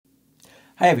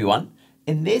Hey everyone,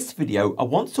 in this video I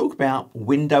want to talk about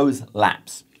Windows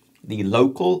LAPS, the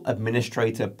Local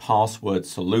Administrator Password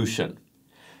Solution.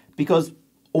 Because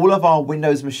all of our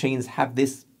Windows machines have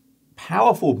this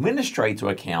powerful administrator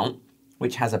account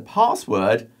which has a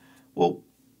password. Well,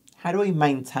 how do we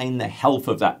maintain the health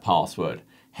of that password?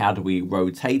 How do we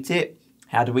rotate it?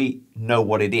 How do we know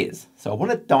what it is? So I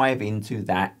want to dive into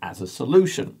that as a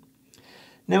solution.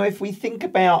 Now, if we think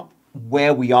about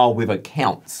where we are with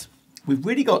accounts, we've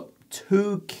really got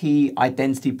two key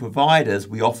identity providers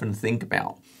we often think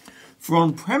about. For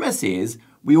on-premises,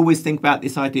 we always think about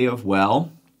this idea of,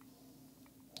 well,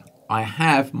 I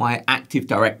have my Active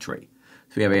Directory.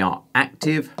 So here we are,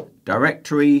 Active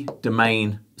Directory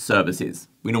Domain Services.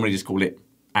 We normally just call it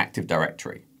Active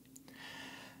Directory.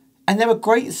 And there are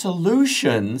great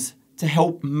solutions to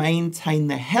help maintain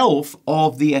the health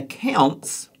of the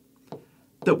accounts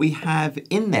that we have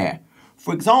in there.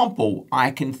 For example,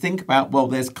 I can think about, well,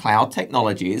 there's cloud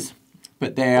technologies,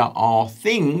 but there are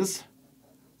things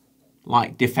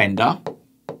like Defender.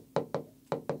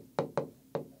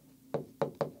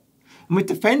 And with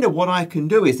Defender, what I can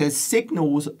do is there's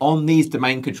signals on these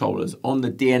domain controllers, on the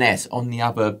DNS, on the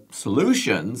other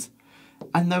solutions,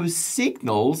 and those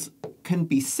signals can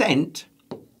be sent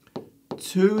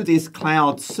to this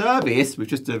cloud service with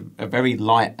just a very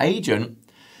light agent.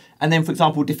 And then, for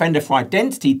example, Defender for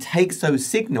Identity takes those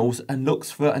signals and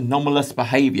looks for anomalous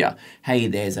behavior. Hey,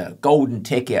 there's a golden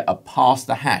ticket, a pass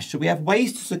the hash. So we have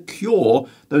ways to secure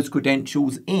those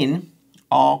credentials in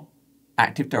our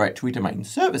Active Directory domain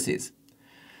services.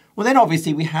 Well, then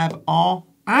obviously we have our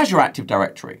Azure Active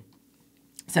Directory.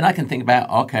 So then I can think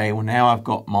about, okay, well now I've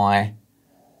got my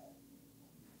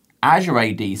Azure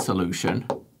AD solution.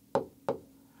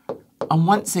 And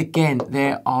once again,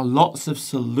 there are lots of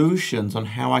solutions on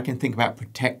how I can think about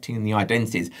protecting the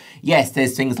identities. Yes,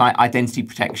 there's things like identity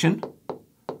protection,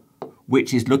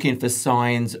 which is looking for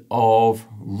signs of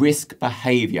risk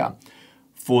behavior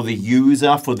for the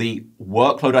user, for the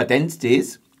workload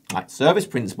identities, like service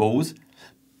principals,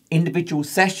 individual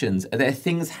sessions. Are there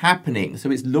things happening?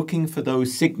 So it's looking for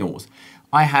those signals.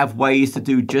 I have ways to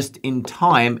do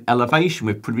just-in-time elevation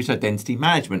with privileged identity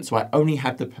management, so I only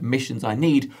have the permissions I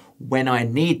need when I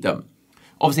need them.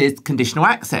 Obviously, it's conditional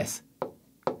access.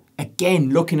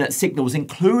 Again, looking at signals,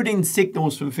 including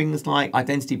signals from things like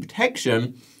identity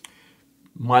protection,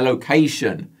 my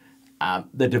location,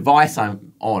 the device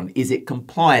I'm on, is it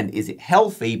compliant, is it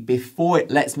healthy, before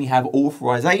it lets me have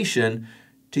authorization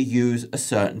to use a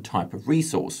certain type of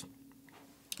resource.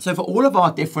 So for all of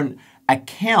our different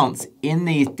accounts in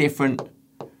these different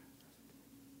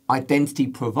identity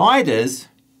providers,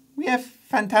 we have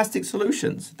fantastic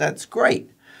solutions. That's great.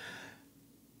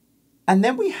 And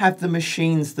then we have the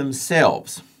machines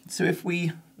themselves. So if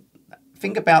we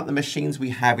think about the machines we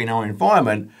have in our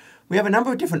environment, we have a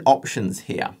number of different options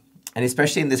here. And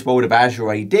especially in this world of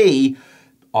Azure AD,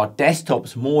 our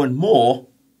desktops more and more,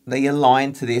 they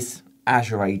align to this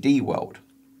Azure AD world.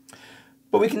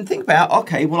 But we can think about,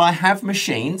 okay, well, I have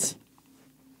machines,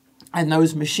 and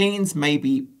those machines may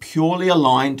be purely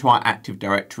aligned to our Active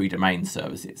Directory domain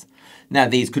services. Now,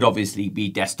 these could obviously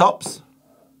be desktops.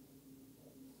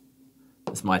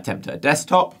 That's my attempt at a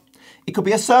desktop. It could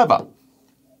be a server.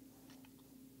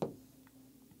 And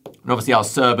obviously our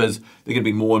servers, they're going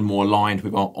to be more and more aligned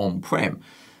with our on-prem.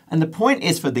 And the point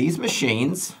is, for these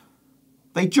machines,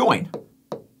 they join.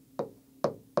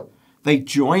 They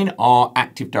join our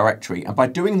Active Directory. And by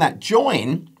doing that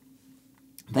join,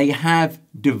 they have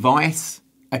device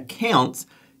accounts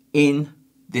in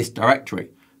this directory.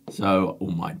 So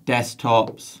all my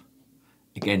desktops,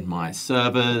 again, my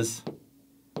servers,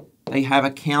 they have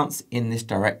accounts in this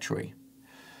directory.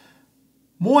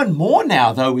 More and more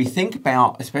now, though, we think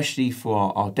about, especially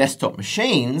for our desktop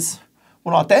machines,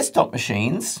 well, our desktop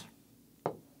machines,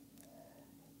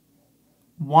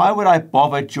 why would I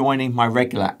bother joining my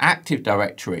regular Active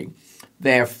Directory?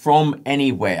 They're from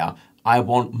anywhere. I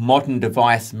want modern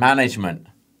device management.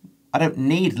 I don't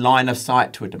need line of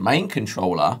sight to a domain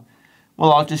controller.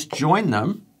 Well, I'll just join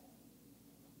them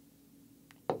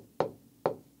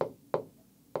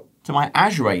to my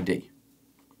Azure AD.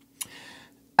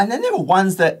 And then there are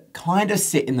ones that kind of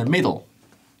sit in the middle.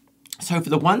 So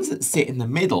for the ones that sit in the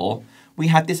middle, we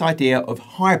have this idea of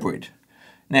hybrid.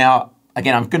 Now,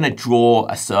 again, I'm going to draw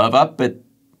a server, but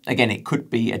again, it could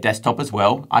be a desktop as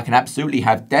well. I can absolutely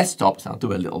have desktops. I'll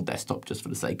do a little desktop just for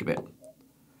the sake of it.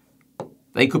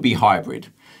 They could be hybrid.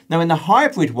 Now, in the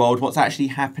hybrid world, what's actually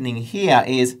happening here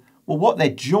is, well, what they're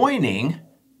joining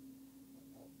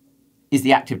is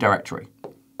the Active Directory.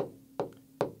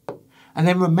 And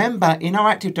then remember, in our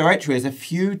Active Directory, there's a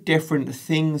few different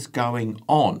things going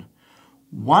on.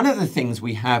 one of the things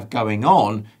we have going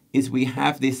on is we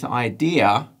have this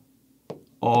idea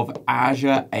of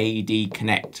Azure AD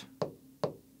Connect.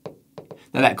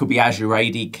 Now that could be Azure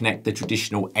AD Connect, the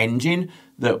traditional engine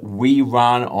that we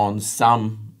run on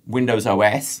some Windows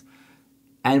OS.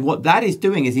 And what that is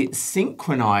doing is it's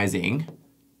synchronizing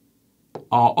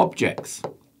our objects.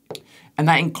 And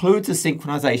that includes the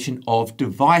synchronization of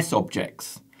device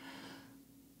objects.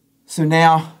 So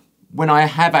now when I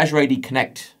have Azure AD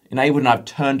Connect enabled and I've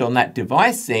turned on that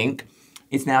device sync,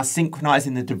 it's now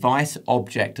synchronizing the device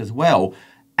object as well.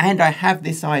 And I have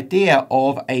this idea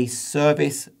of a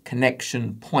service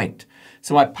connection point.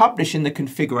 So I publish in the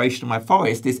configuration of my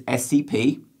forest this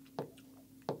SCP.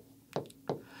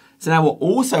 So now what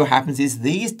also happens is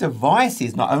these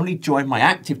devices not only join my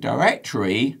Active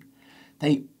Directory,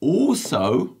 they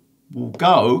also will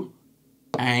go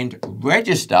and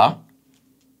register.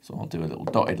 So I'll do a little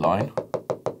dotted line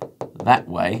that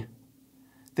way.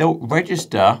 They'll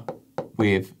register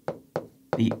with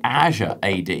the Azure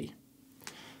AD.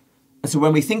 So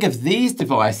when we think of these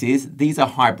devices, these are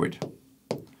hybrid.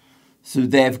 So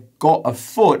they've got a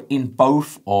foot in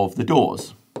both of the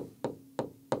doors.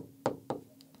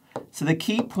 So the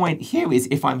key point here is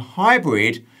if I'm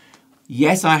hybrid,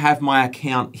 yes, I have my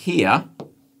account here.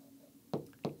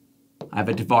 I have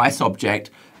a device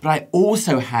object, but I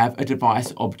also have a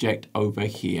device object over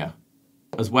here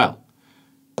as well.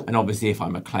 And obviously if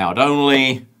I'm a cloud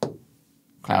only,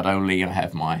 I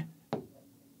have my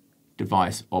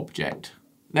device object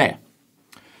there.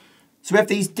 So we have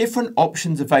these different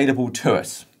options available to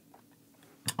us.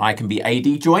 I can be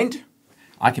AD joined,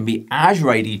 I can be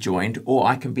Azure AD joined, or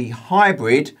I can be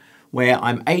hybrid where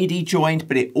I'm AD joined,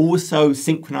 but it also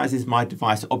synchronizes my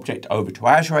device object over to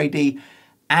Azure AD.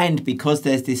 And because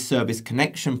there's this service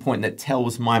connection point that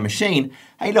tells my machine,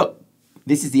 hey, look,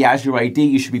 this is the Azure AD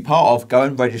you should be part of, go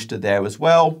and register there as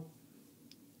well.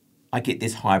 I get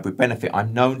this hybrid benefit.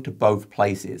 I'm known to both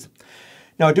places.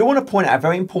 Now, I do want to point out a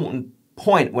very important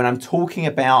point when I'm talking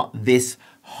about this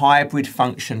hybrid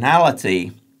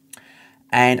functionality.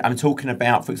 And I'm talking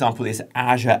about, for example, this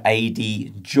Azure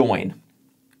AD join.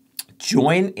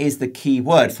 Join is the key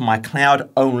word for my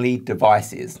cloud-only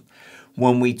devices.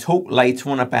 When we talk later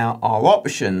on about our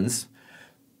options,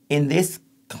 in this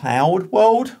cloud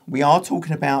world, we are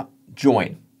talking about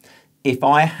join. If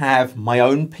I have my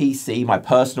own PC, my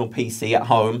personal PC at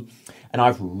home, and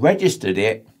I've registered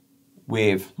it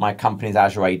with my company's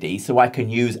Azure AD, so I can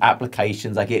use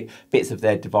applications, I get bits of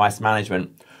their device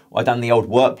management, or I've done the old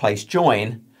workplace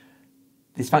join,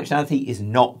 this functionality is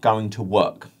not going to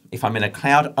work. If I'm in a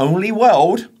cloud-only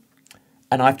world,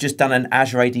 and I've just done an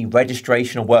Azure AD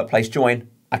registration or workplace join,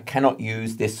 I cannot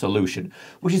use this solution,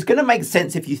 which is going to make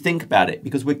sense if you think about it,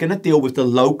 because we're going to deal with the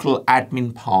local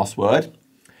admin password.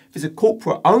 If it's a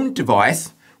corporate-owned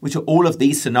device, which are all of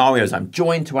these scenarios, I'm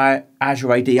joined to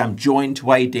Azure AD, I'm joined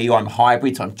to AD, or I'm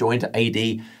hybrid, so I'm joined to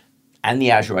AD and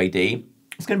the Azure AD,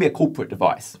 it's going to be a corporate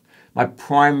device. My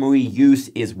primary use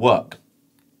is work.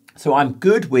 So I'm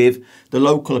good with the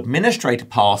local administrator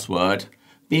password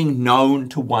being known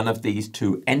to one of these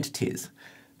two entities.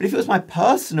 But if it was my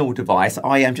personal device,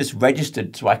 I am just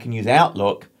registered so I can use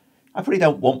Outlook, I probably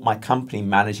don't want my company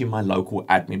managing my local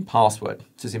admin password.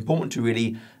 So it's important to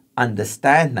really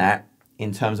understand that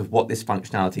in terms of what this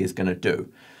functionality is going to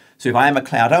do. So if I am a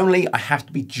cloud only, I have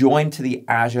to be joined to the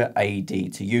Azure AD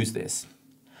to use this.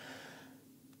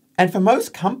 And for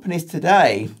most companies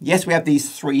today, yes, we have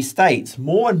these three states.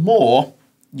 More and more,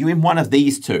 you're in one of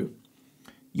these two.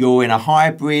 You're in a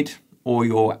hybrid or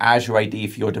you're Azure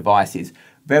AD for your devices.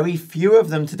 Very few of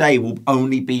them today will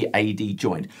only be AD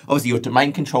joined. Obviously, your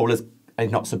domain controllers are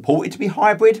not supported to be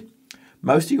hybrid.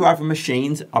 Most of your other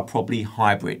machines are probably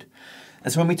hybrid.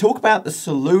 And so when we talk about the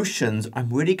solutions, I'm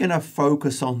really going to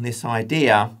focus on this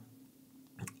idea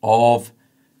of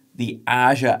the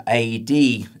Azure AD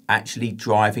actually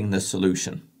driving the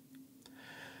solution.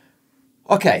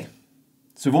 Okay,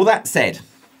 so with all that said,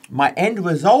 my end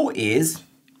result is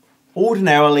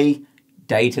ordinarily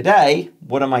day to day,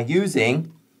 what am I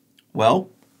using? Well,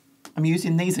 I'm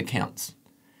using these accounts.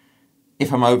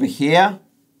 If I'm over here,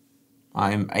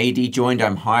 I'm AD joined,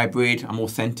 I'm hybrid, I'm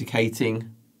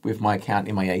authenticating with my account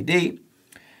in my AD.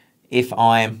 If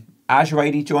I'm Azure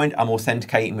AD joined, I'm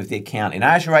authenticating with the account in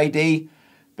Azure AD,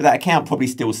 but that account probably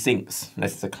still syncs,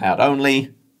 unless it's a cloud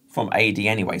only, from AD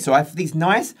anyway. So I have these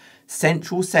nice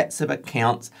central sets of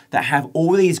accounts that have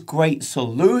all these great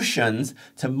solutions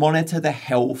to monitor the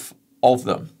health of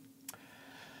them.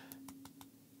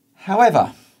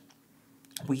 However,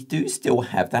 we do still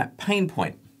have that pain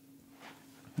point.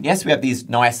 Yes, we have these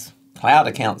nice cloud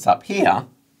accounts up here,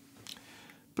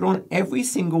 But on every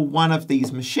single one of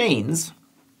these machines,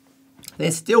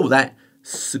 there's still that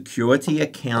Security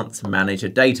Accounts Manager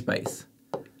database.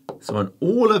 So on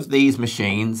all of these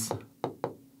machines,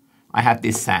 I have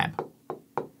this SAM.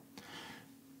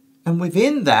 And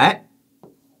within that,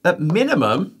 at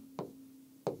minimum,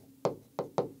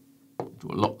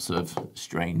 lots of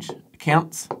strange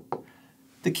accounts.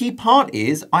 The key part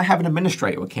is I have an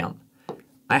administrator account.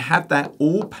 I have that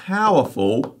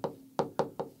all-powerful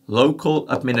local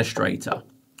administrator.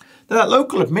 Now, that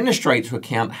local administrator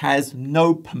account has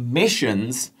no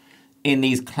permissions in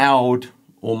these cloud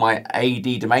or my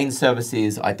AD domain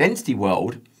services identity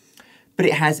world, but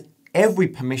it has every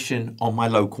permission on my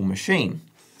local machine.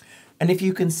 And if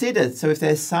you consider, so if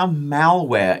there's some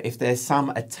malware, if there's some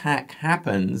attack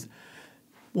happens,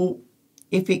 well,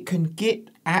 if it can get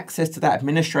access to that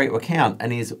administrator account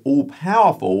and is all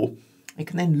powerful, it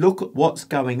can then look at what's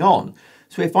going on.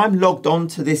 So if I'm logged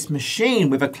onto this machine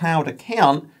with a cloud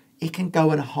account, it can go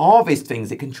and harvest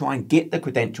things. It can try and get the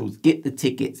credentials, get the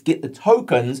tickets, get the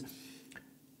tokens,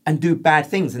 and do bad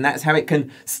things. And that's how it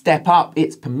can step up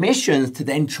its permissions to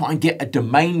then try and get a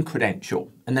domain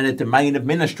credential and then a domain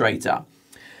administrator.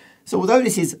 So although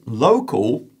this is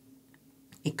local,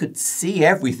 it could see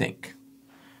everything.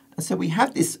 And so we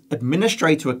have this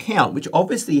administrator account, which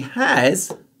obviously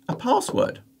has a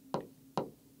password.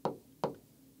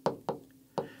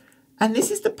 And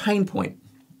this is the pain point.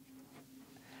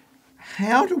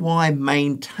 How do I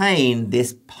maintain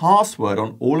this password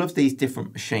on all of these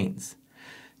different machines?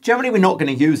 Generally, we're not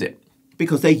going to use it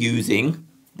because they're using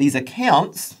these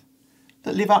accounts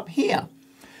that live up here.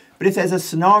 But if there's a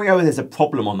scenario where there's a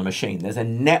problem on the machine, there's a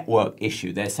network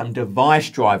issue, there's some device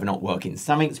driver not working,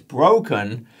 something's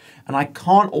broken, and I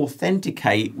can't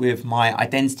authenticate with my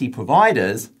identity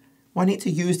providers, well, I need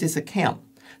to use this account.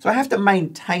 So I have to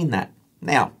maintain that.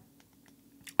 Now,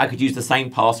 I could use the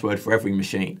same password for every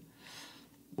machine.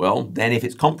 Well, then if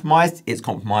it's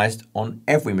compromised on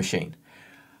every machine.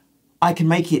 I can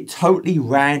make it totally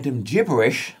random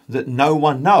gibberish that no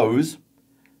one knows,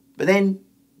 but then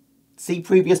see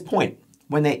previous point.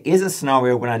 When there is a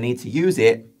scenario when I need to use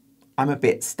it, I'm a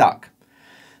bit stuck.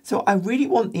 So I really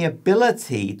want the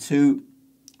ability to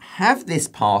have this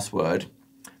password,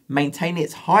 maintain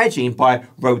its hygiene by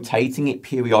rotating it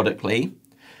periodically,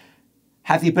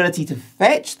 have the ability to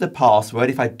fetch the password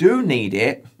if I do need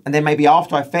it, and then maybe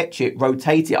after I fetch it,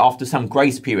 rotate it after some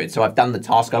grace period. So I've done the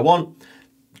task I want,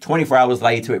 24 hours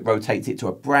later, it rotates it to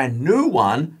a brand new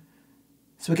one.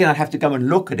 So again, I have to go and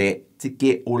look at it to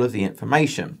get all of the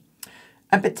information.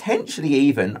 And potentially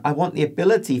even, I want the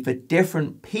ability for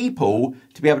different people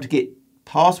to be able to get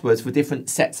passwords for different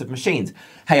sets of machines.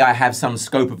 Hey, I have some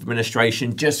scope of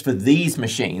administration just for these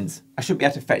machines. I should be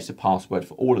able to fetch the password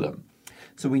for all of them.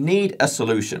 So we need a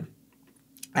solution.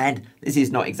 And this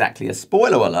is not exactly a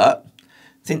spoiler alert.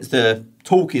 Since the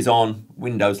talk is on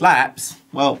Windows Labs,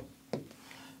 well,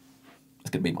 it's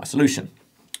going to be my solution.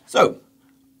 So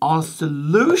our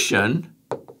solution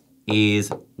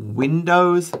is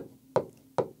Windows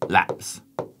Labs,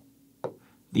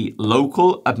 the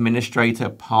local administrator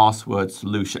password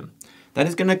solution. That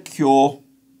is going to cure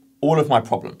all of my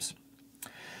problems.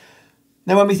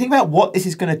 Now, when we think about what this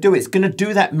is going to do, it's going to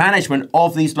do that management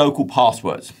of these local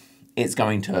passwords. It's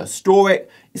going to store it.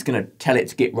 It's going to tell it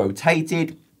to get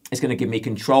rotated. It's going to give me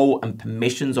control and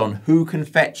permissions on who can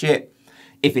fetch it.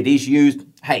 If it is used,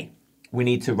 hey, we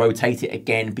need to rotate it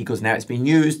again because now it's been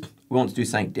used. We want to do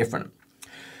something different.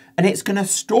 And it's going to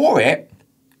store it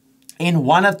in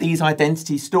one of these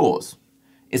identity stores.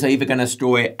 It's either going to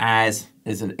store it as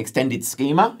an extended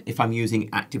schema if I'm using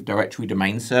Active Directory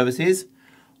domain services,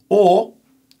 or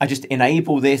I just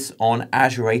enable this on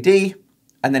Azure AD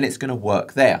and then it's going to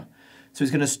work there. So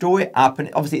it's going to store it up, and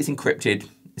obviously it's encrypted.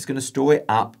 It's going to store it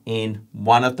up in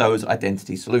one of those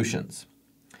identity solutions.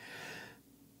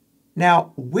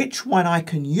 Now, which one I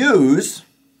can use,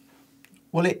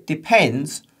 well, it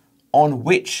depends on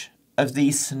which of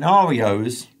these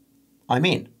scenarios I'm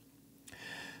in.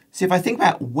 So if I think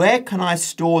about where can I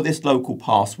store this local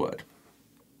password?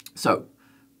 So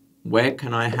where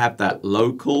can I have that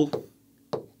local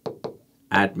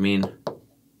admin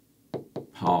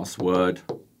password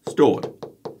stored?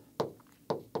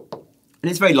 And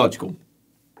it's very logical.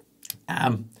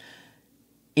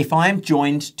 If I'm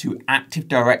joined to Active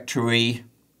Directory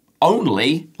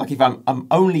only, like if I'm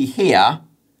only here,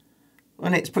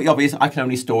 then it's pretty obvious I can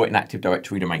only store it in Active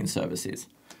Directory domain services.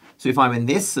 So if I'm in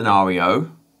this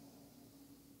scenario,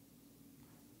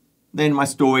 then my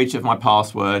storage of my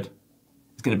password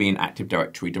is going to be in Active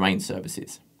Directory domain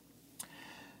services.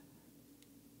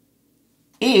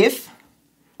 If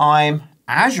I'm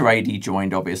Azure AD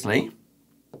joined, obviously,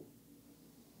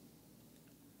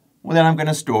 Well, then I'm going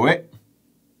to store it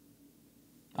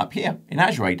up here in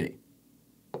Azure AD.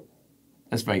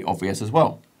 That's very obvious as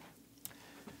well.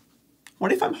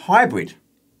 What if I'm hybrid?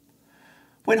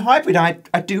 When hybrid,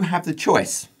 I do have the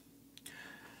choice.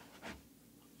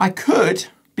 I could,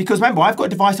 because remember, I've got a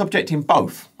device object in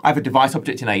both. I have a device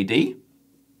object in AD, and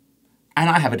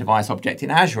I have a device object in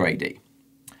Azure AD.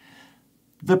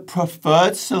 The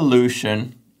preferred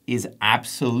solution is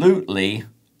absolutely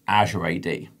Azure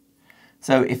AD.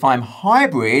 So if I'm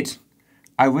hybrid,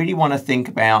 I really want to think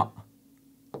about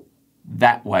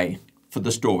that way for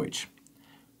the storage.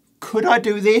 Could I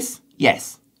do this?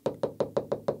 Yes.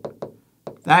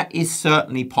 That is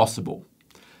certainly possible.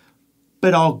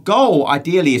 But our goal,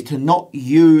 ideally, is to not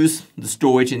use the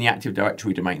storage in the Active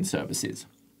Directory domain services.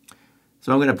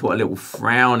 So I'm going to put a little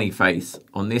frowny face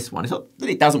on this one. It's not that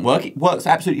it doesn't work. It works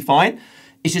absolutely fine.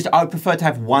 It's just I would prefer to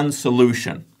have one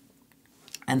solution.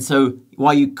 And so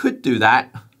while you could do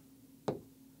that,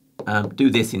 do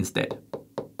this instead.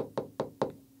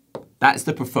 That's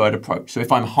the preferred approach. So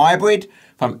if I'm hybrid,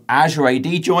 if I'm Azure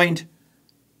AD joined,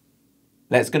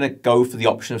 that's going to go for the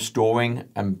option of storing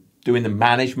and doing the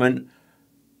management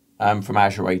from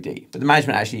Azure AD. But the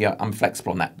management, actually, I'm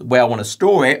flexible on that. The way I want to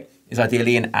store it is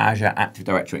ideally in Azure Active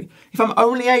Directory. If I'm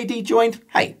only AD joined,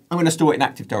 hey, I'm going to store it in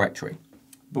Active Directory.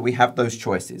 But we have those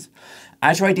choices.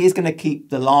 Azure AD is going to keep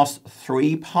the last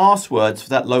 3 passwords for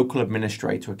that local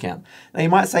administrator account. Now you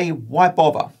might say, why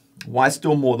bother? Why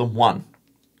store more than one?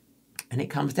 And it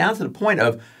comes down to the point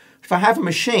of, if I have a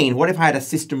machine, what if I had a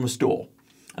system restore?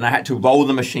 And I had to roll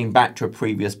the machine back to a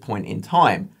previous point in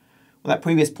time. Well, that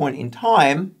previous point in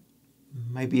time,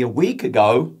 maybe a week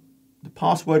ago, the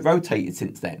password rotated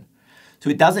since then. So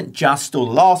it doesn't just store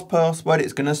the last password,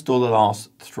 it's going to store the last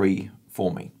 3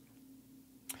 for me.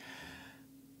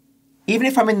 Even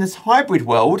if I'm in this hybrid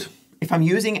world, if I'm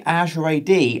using Azure AD,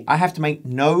 I have to make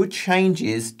no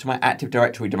changes to my Active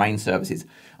Directory domain services.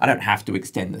 I don't have to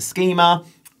extend the schema.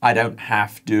 I don't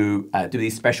have to do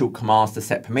these special commands to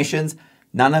set permissions.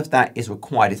 None of that is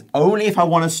required. It's only if I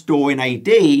want to store in AD,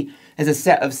 there's a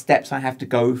set of steps I have to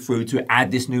go through to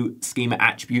add this new schema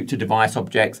attribute to device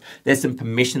objects. There's some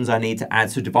permissions I need to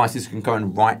add so devices can go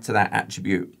and write to that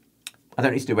attribute. I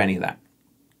don't need to do any of that.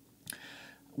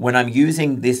 When I'm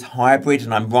using this hybrid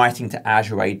and I'm writing to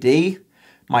Azure AD,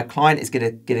 my client is going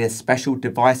to get a special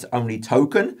device-only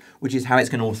token, which is how it's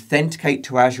going to authenticate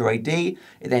to Azure AD. It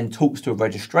then talks to a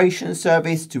registration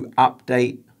service to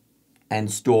update and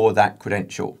store that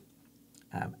credential.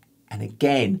 And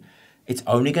again, it's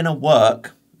only going to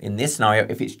work in this scenario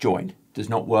if it's joined. It does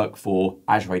not work for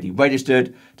Azure AD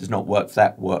registered, does not work for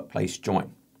that workplace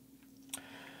join.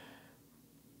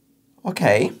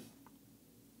 Okay.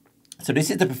 So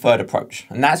this is the preferred approach,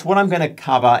 and that's what I'm going to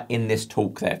cover in this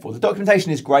talk, therefore. The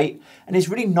documentation is great, and it's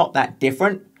really not that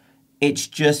different. It's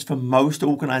just for most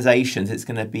organizations, it's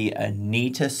going to be a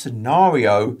neater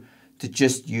scenario to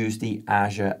just use the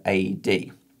Azure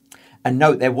AD. And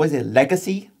note, there was a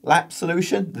legacy lapse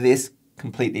solution that this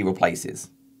completely replaces.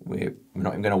 We're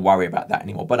not even going to worry about that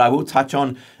anymore, but I will touch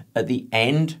on at the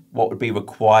end what would be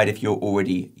required if you're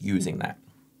already using that.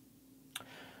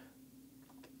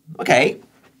 Okay.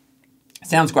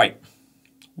 Sounds great.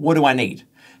 What do I need?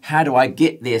 How do I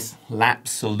get this lapse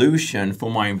solution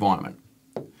for my environment?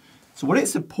 So what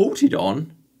it's supported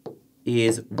on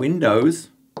is Windows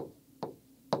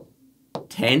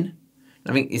 10.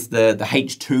 I think it's the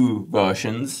H2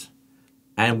 versions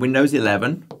and Windows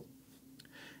 11.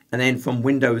 And then from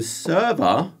Windows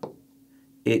Server,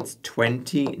 it's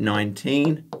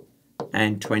 2019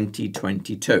 and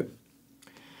 2022.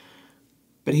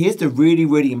 But here's the really,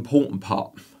 really important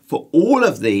part. For all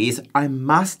of these, I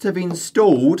must have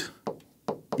installed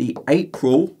the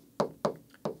April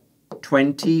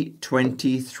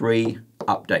 2023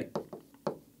 update.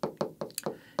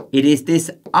 It is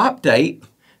this update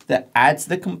that adds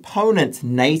the components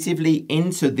natively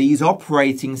into these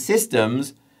operating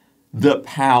systems that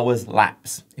powers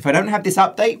lapse. If I don't have this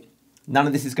update, none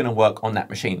of this is going to work on that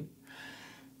machine.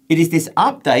 It is this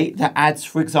update that adds,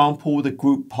 for example, the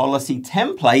group policy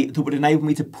template that would enable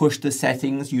me to push the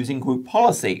settings using group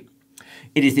policy.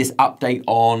 It is this update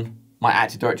on my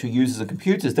Active Directory users and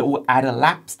computers that will add a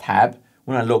lapse tab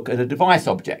when I look at a device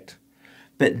object.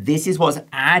 But this is what's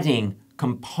adding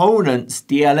components,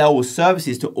 DLL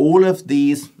services to all of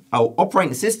these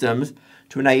operating systems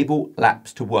to enable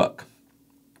lapse to work.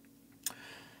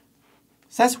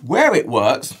 So that's where it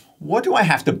works. What do I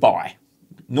have to buy?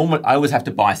 Normally, I always have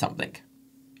to buy something.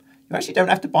 You actually don't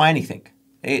have to buy anything.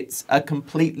 It's a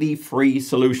completely free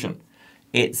solution.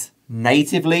 It's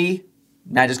natively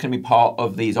now just going to be part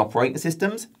of these operating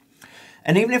systems.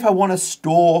 And even if I want to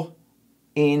store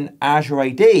in Azure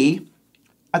AD,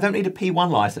 I don't need a P1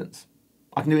 license.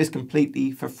 I can do this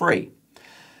completely for free.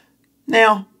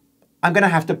 Now, I'm going to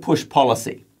have to push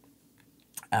policy.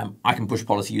 I can push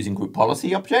policy using group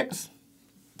policy objects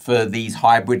for these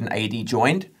hybrid and AD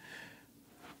joined.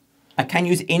 I can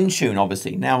use Intune,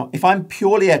 obviously. Now, if I'm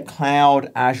purely a cloud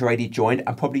Azure AD joined,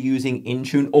 I'm probably using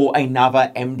Intune or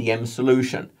another MDM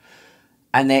solution.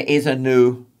 And there is a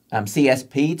new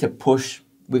CSP to push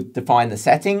define the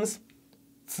settings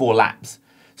for labs.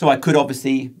 So I could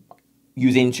obviously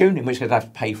use Intune, in which case I have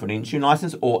to pay for an Intune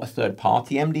license or a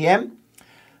third-party MDM.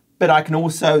 But I can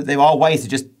also, there are ways to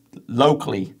just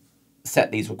locally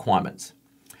set these requirements.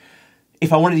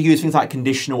 If I wanted to use things like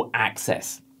conditional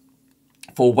access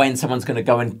for when someone's going to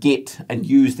go and get and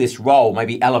use this role,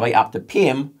 maybe elevate up to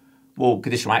PIM, well,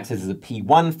 conditional access is a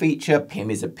P1 feature,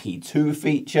 PIM is a P2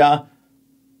 feature.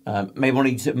 Maybe want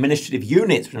to use administrative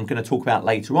units, which I'm going to talk about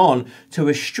later on, to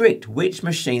restrict which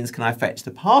machines can I fetch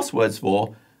the passwords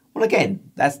for. Well,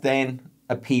 again, that's then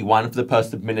a P1 for the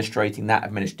person administrating that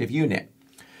administrative unit.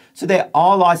 So there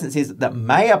are licenses that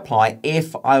may apply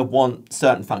if I want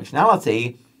certain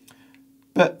functionality,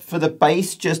 but for the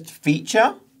base just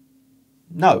feature,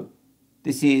 no.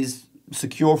 This is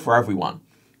secure for everyone.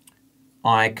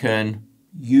 I can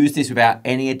use this without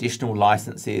any additional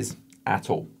licenses at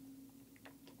all.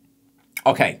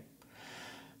 Okay,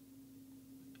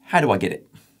 how do I get it?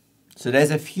 So there's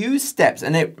a few steps,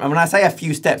 and when I say a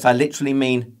few steps, I literally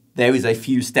mean there is a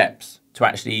few steps to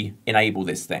actually enable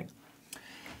this thing.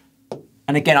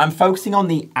 And again, I'm focusing on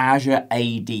the Azure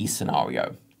AD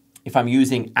scenario. If I'm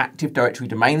using Active Directory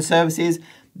domain services,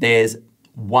 there's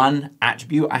one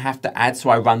attribute I have to add.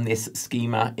 So I run this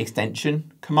schema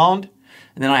extension command,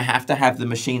 and then I have to have the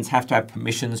machines have to have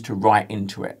permissions to write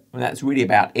into it. And that's really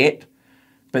about it.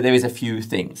 But there is a few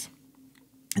things.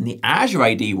 In the Azure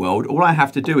AD world, all I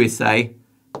have to do is say,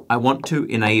 I want to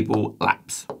enable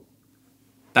laps.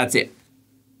 That's it.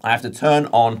 I have to turn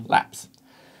on laps.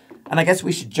 And I guess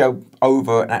we should jump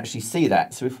over and actually see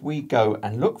that. So if we go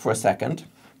and look for a second.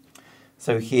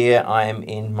 So here I am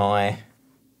in my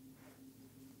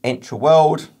Entra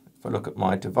world. If I look at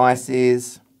my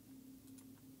devices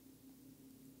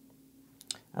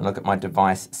and look at my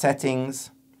device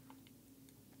settings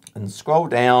and scroll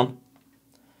down,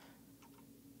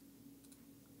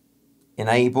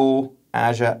 enable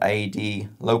Azure AD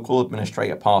local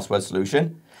administrator password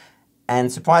solution.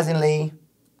 And surprisingly,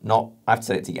 I have to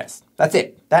set it to yes. That's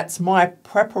it. That's my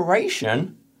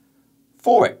preparation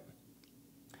for it.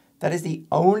 That is the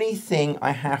only thing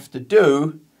I have to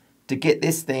do to get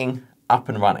this thing up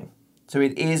and running. So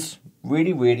it is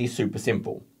really, really super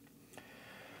simple.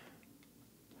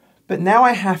 But now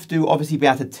I have to obviously be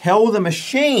able to tell the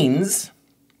machines,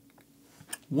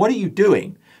 what are you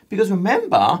doing? Because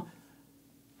remember,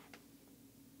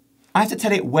 I have to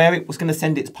tell it where it was going to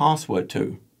send its password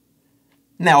to.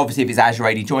 Now, obviously, if it's Azure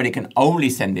AD join, it can only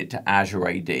send it to Azure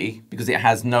AD because it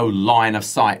has no line of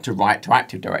sight to write to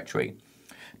Active Directory.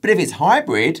 But if it's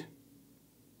hybrid,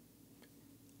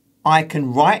 I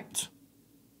can write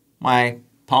my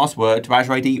password to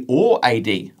Azure AD or AD.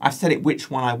 I have to set it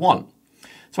which one I want.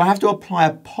 So I have to apply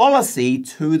a policy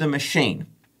to the machine.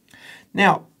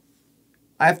 Now,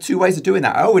 I have two ways of doing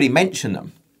that. I already mentioned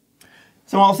them.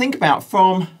 So I'll think about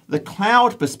from the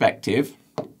cloud perspective,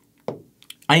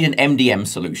 I need an MDM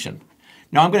solution.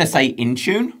 Now I'm going to say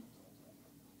Intune,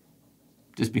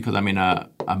 just because I'm in a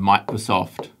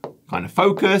Microsoft kind of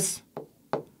focus,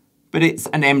 but it's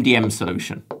an MDM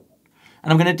solution.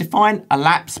 And I'm going to define a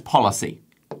lapse policy.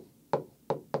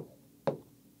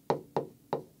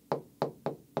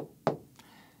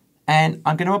 And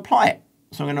I'm going to apply it.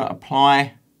 So I'm going to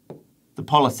apply the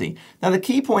policy. Now the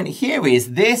key point here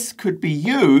is this could be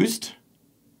used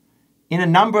in a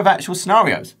number of actual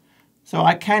scenarios. So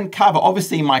I can cover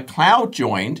obviously my cloud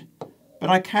joined, but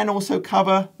I can also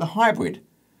cover the hybrid.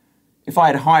 If I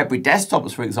had hybrid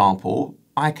desktops, for example,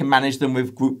 I can manage them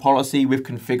with group policy, with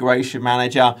configuration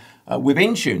manager, with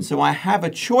Intune. So I have a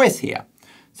choice here.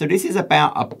 So this is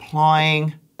about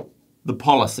applying the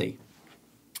policy.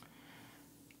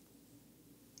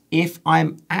 If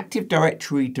I'm Active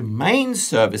Directory domain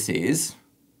services,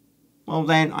 well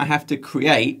then I have to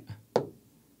create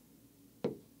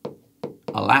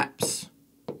a lapse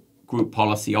group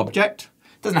policy object.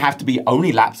 It doesn't have to be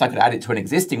only lapse, I could add it to an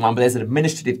existing one, but there's an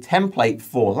administrative template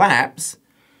for lapse,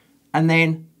 and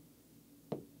then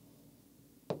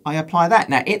I apply that.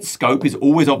 Now its scope is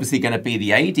always obviously going to be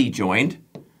the AD joined,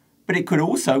 but it could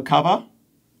also cover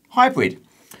hybrid.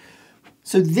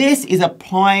 So this is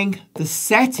applying the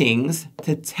settings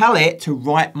to tell it to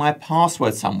write my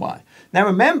password somewhere. Now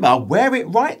remember, where it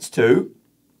writes to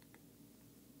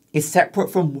is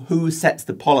separate from who sets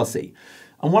the policy.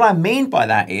 And what I mean by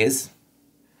that is,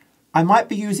 I might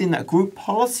be using that group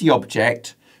policy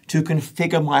object to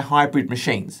configure my hybrid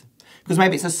machines. Because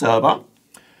maybe it's a server.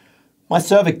 My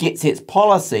server gets its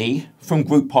policy from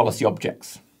group policy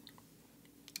objects.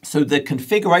 So the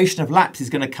configuration of laps is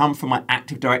going to come from my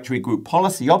Active Directory group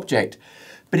policy object,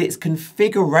 but its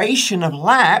configuration of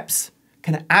laps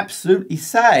can absolutely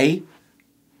say,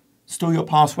 store your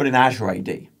password in Azure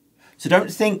AD. So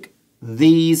don't think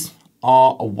these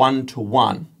are a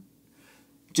one-to-one.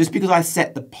 Just because I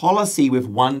set the policy with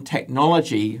one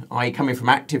technology, i.e. coming from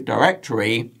Active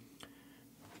Directory,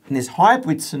 in this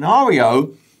hybrid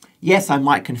scenario, yes, I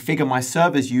might configure my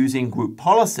servers using group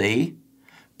policy,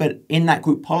 but in that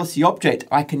group policy object,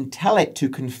 I can tell it to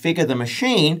configure the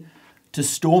machine to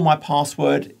store my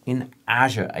password in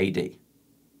Azure AD.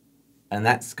 And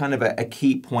that's kind of a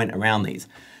key point around these.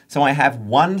 So I have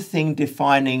one thing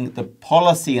defining the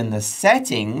policy and the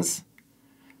settings,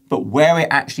 but where it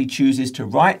actually chooses to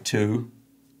write to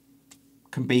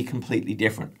can be completely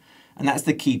different. And that's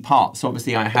the key part. So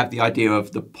obviously I have the idea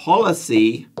of the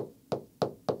policy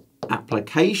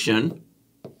application,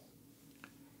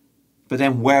 but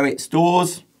then where it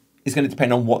stores is going to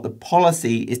depend on what the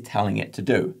policy is telling it to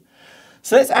do.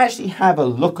 So let's actually have a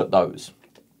look at those.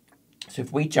 So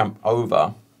if we jump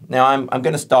over, now I'm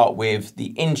going to start with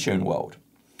the Intune world.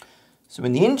 So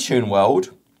in the Intune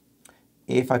world,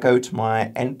 if I go to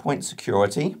my endpoint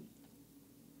security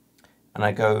and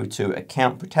I go to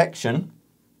account protection,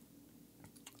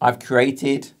 I've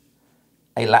created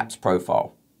a lapse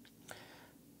profile.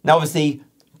 Now, obviously,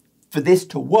 for this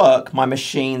to work, my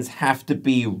machines have to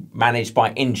be managed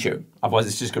by Intune. Otherwise,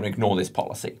 it's just going to ignore this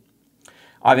policy.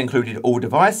 I've included all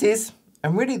devices,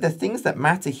 and really the things that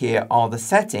matter here are the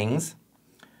settings.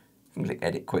 You can click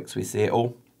edit quick so we see it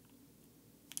all.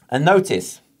 And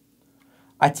notice,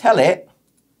 I tell it,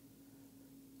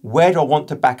 where do I want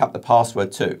to back up the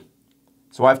password to?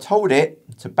 So I've told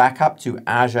it to back up to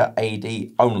Azure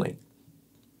AD only.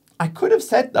 I could have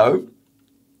said, though,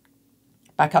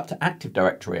 back up to Active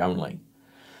Directory only.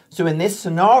 So in this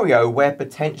scenario where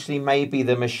potentially maybe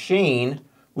the machine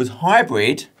was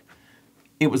hybrid,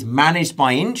 it was managed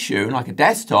by Intune, like a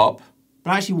desktop,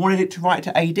 but I actually wanted it to write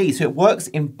to AD. So it works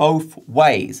in both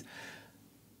ways.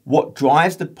 What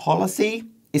drives the policy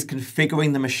is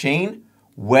configuring the machine,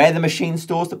 where the machine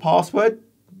stores the password.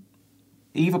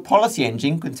 Either policy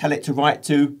engine can tell it to write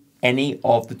to any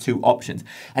of the two options.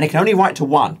 And it can only write to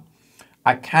one.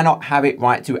 I cannot have it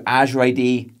write to Azure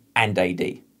AD and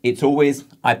AD. It's always,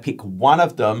 I pick one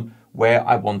of them where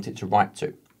I want it to write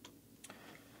to.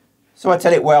 So I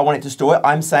tell it where I want it to store it.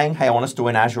 I'm saying, hey, I want to store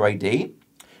in Azure AD.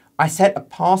 I set a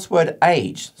password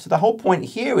age. So the whole point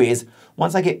here is,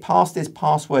 once I get past this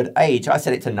password age, I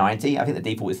set it to 90. I think the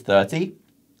default is 30.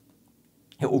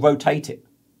 It will rotate it.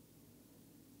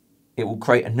 It will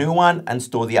create a new one and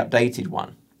store the updated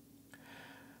one.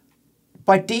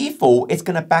 By default, it's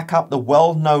going to back up the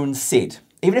well-known SID.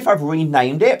 Even if I've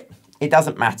renamed it, it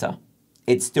doesn't matter.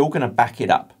 It's still going to back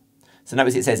it up. So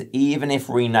notice it says, even if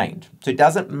renamed. So it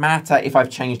doesn't matter if I've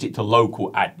changed it to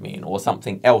local admin or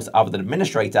something else other than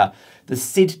administrator. The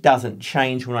SID doesn't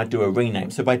change when I do a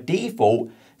rename. So by default,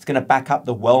 it's going to back up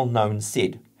the well-known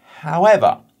SID.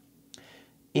 However,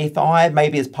 if I,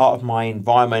 maybe as part of my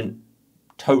environment,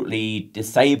 totally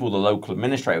disable the local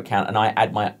administrator account and I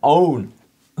add my own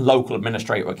local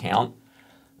administrator account,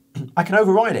 I can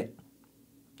override it.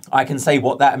 I can say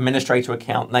what that administrator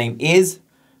account name is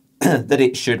that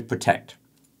it should protect.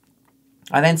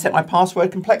 I then set my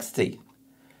password complexity.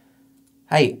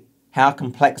 Hey, how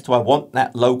complex do I want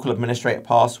that local administrator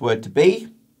password to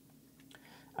be?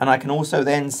 And I can also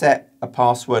then set a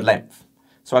password length.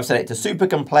 So I've set it to super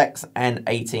complex and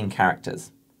 18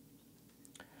 characters.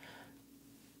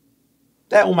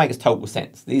 That all makes total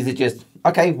sense. These are just,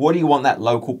 okay, what do you want that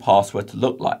local password to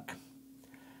look like?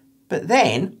 But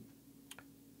then,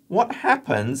 what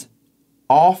happens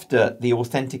after the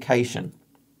authentication?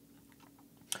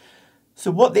 So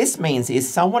what this means is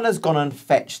someone has gone and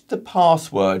fetched the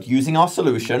password using our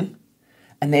solution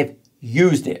and they've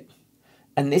used it.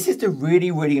 And this is the really,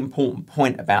 really important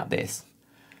point about this.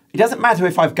 It doesn't matter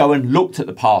if I've gone and looked at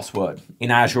the password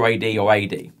in Azure AD or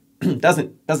AD.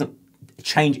 doesn't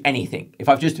change anything if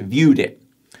I've just viewed it.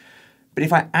 But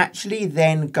if I actually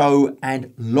then go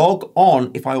and log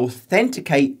on, if I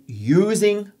authenticate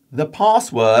using the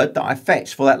password that I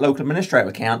fetched for that local administrator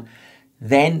account,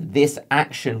 then this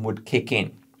action would kick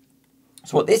in.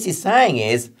 So what this is saying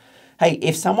is, hey,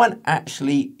 if someone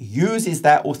actually uses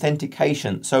that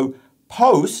authentication, so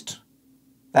post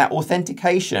that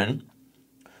authentication,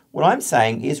 What I'm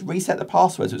saying is reset the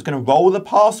password. So it's going to roll the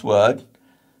password,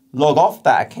 log off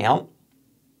that account,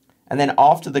 and then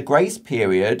after the grace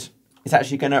period, it's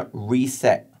actually going to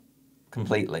reset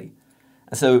completely.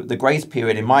 And so the grace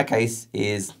period in my case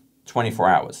is 24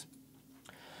 hours.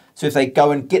 So if they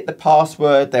go and get the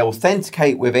password, they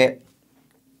authenticate with it,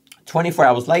 24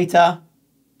 hours later,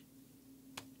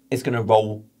 it's going to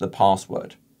roll the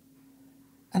password.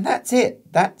 And that's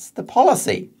it. That's the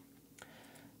policy.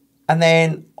 And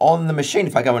then on the machine,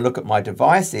 if I go and look at my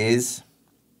devices,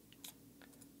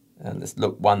 and let's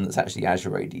look one that's actually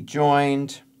Azure AD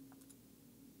joined,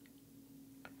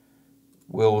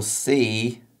 we'll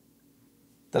see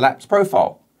the lapse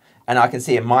profile. And I can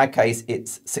see in my case,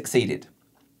 it's succeeded.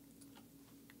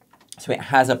 So it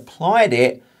has applied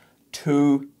it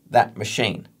to that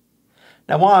machine.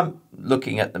 Now, while I'm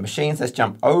looking at the machines, let's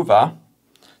jump over.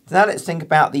 So now let's think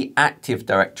about the Active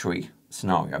Directory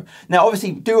scenario. Now,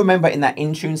 obviously, do remember in that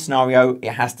Intune scenario,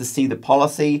 it has to see the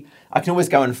policy. I can always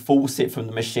go and force it from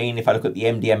the machine. If I look at the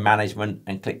MDM management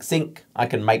and click sync, I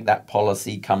can make that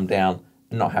policy come down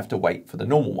and not have to wait for the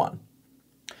normal one.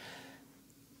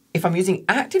 If I'm using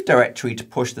Active Directory to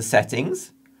push the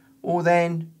settings, well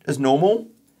then, as normal,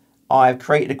 I've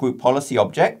created a group policy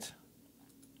object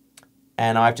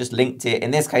and I've just linked it.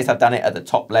 In this case, I've done it at the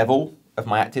top level of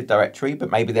my Active Directory, but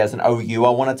maybe there's an OU I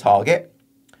want to target.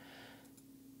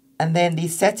 And then the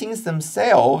settings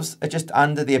themselves are just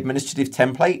under the administrative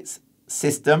templates,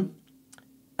 system,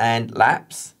 and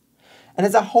lapse. And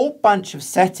there's a whole bunch of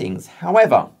settings.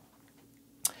 However,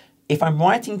 if I'm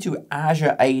writing to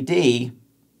Azure AD,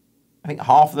 I think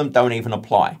half of them don't even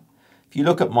apply. If you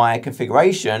look at my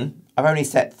configuration, I've only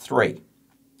set 3.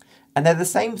 And they're the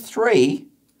same 3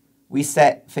 we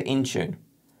set for Intune.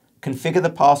 Configure the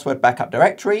password backup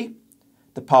directory,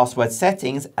 the password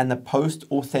settings, and the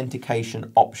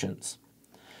post-authentication options.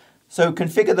 So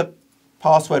configure the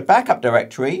password backup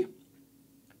directory.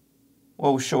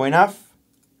 Well, sure enough,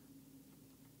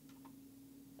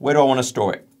 where do I want to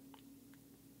store it?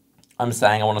 I'm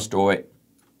saying I want to store it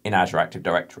in Azure Active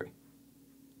Directory.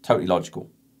 Totally logical.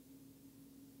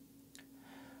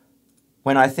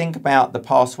 When I think about the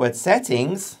password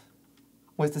settings,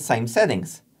 well, it's the same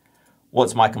settings.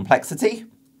 What's my complexity?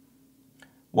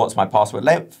 What's my password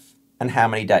length? And how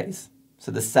many days?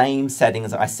 So the same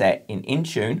settings I set in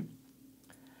Intune.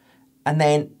 And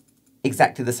then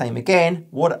exactly the same again.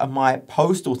 What are my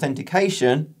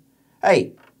post-authentication?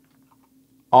 Hey,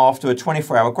 after a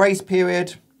 24-hour grace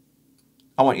period,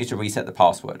 I want you to reset the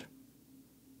password.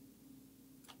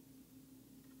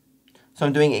 So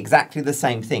I'm doing exactly the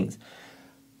same things.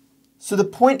 So the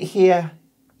point here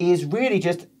is really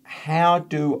just how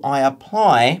do I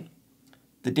apply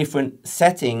the different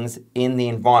settings in the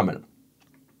environment.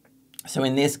 So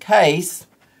in this case,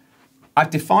 I've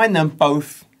defined them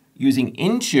both using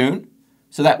Intune,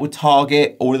 so that would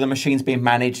target all of the machines being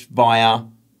managed via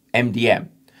MDM.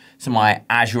 So my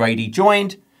Azure AD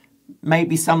joined,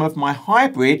 maybe some of my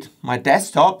hybrid, my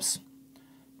desktops,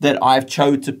 that I've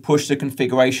chose to push the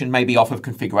configuration maybe off of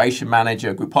Configuration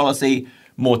Manager, Group Policy,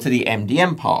 more to the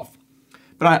MDM path.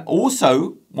 But I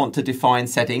also want to define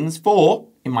settings for,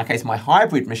 in my case, my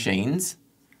hybrid machines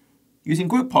using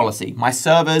Group Policy. My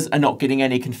servers are not getting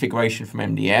any configuration from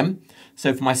MDM.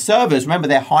 So for my servers, remember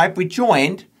they're hybrid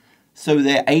joined, so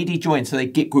they're AD joined, so they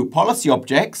get Group Policy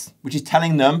objects, which is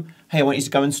telling them, hey, I want you to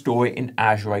go and store it in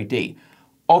Azure AD.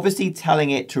 Obviously,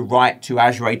 telling it to write to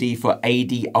Azure AD for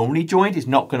AD only joined is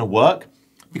not going to work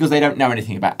because they don't know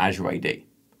anything about Azure AD.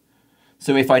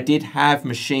 So if I did have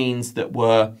machines that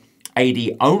were AD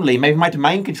only, maybe my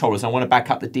domain controllers, I want to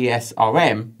back up the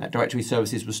DSRM, that Directory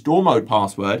Services Restore Mode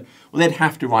password, well, they'd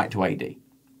have to write to AD.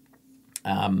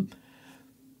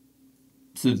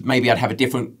 So maybe I'd have a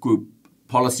different group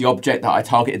policy object that I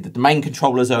targeted the domain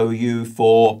controllers OU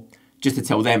for, just to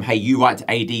tell them, hey, you write to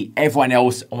AD, everyone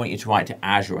else, I want you to write to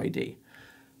Azure AD.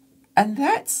 And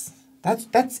that's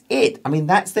it. I mean,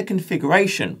 that's the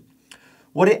configuration.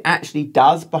 What it actually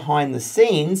does behind the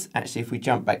scenes, actually, if we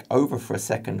jump back over for a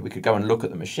second, we could go and look at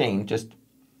the machine just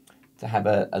to have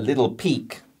a little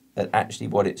peek at actually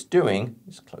what it's doing.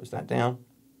 Just close that down.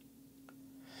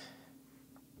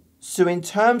 So in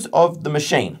terms of the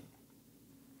machine,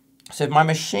 so if my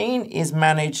machine is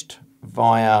managed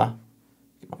via,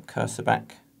 get my cursor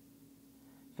back,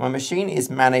 if my machine is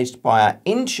managed via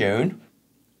Intune,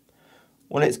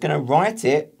 well, it's going to write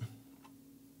it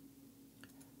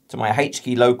to my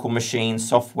HKey local machine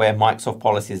software Microsoft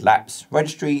policies lapse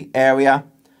registry area,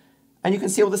 and you can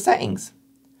see all the settings.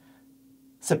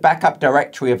 So backup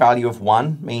directory, a value of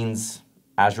 1 means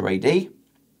Azure AD.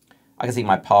 I can see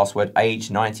my password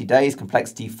age 90 days,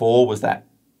 complexity 4 was that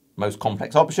most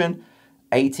complex option,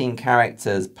 18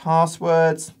 characters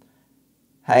passwords.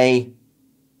 Hey,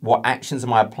 what actions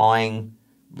am I applying?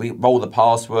 Roll the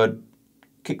password,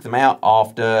 kick them out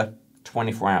after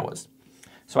 24 hours.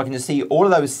 So I can just see all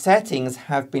of those settings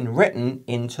have been written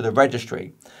into the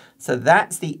registry. So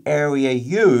that's the area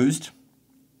used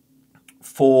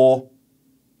for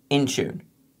Intune.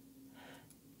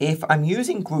 If I'm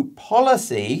using group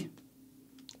policy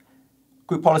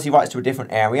writes to a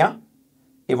different area.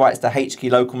 It writes to HKey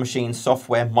local machine,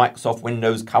 software, Microsoft,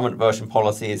 Windows, current version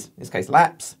policies, in this case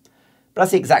lapse. But I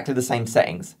see exactly the same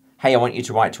settings. Hey, I want you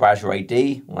to write to Azure AD.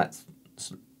 Well, that's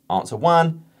answer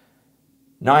 1.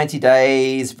 90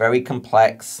 days, very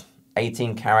complex,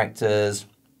 18 characters,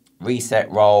 reset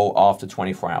role after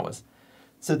 24 hours.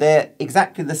 So they're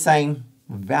exactly the same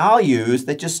values.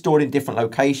 They're just stored in different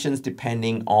locations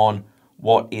depending on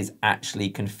what is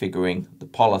actually configuring the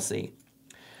policy.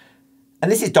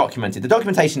 And this is documented. The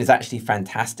documentation is actually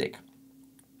fantastic.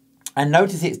 And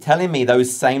notice it's telling me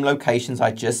those same locations I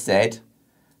just said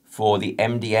for the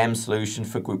MDM solution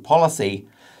for group policy.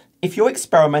 If you're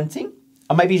experimenting,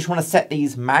 or maybe you just want to set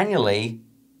these manually,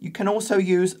 you can also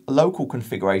use a local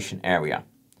configuration area.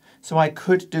 So I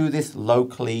could do this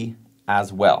locally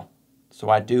as well. So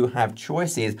I do have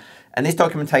choices, and this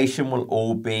documentation will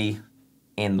all be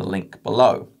in the link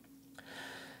below.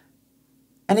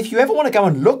 And if you ever want to go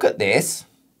and look at this,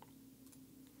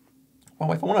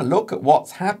 well, if I want to look at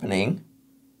what's happening,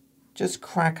 just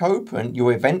crack open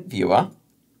your event viewer.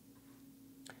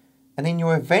 And in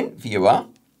your event viewer,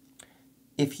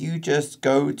 if you just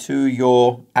go to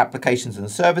your applications and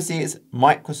services,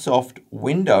 Microsoft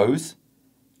Windows,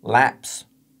 lapse,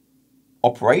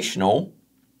 operational,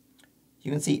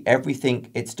 you can see everything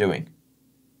it's doing.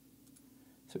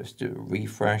 So let's do a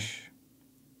refresh.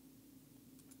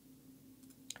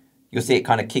 You'll see it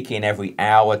kind of kick in every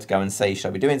hour to go and say, should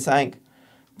I be doing something?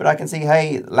 But I can see,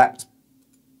 hey, lapse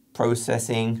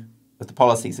processing of the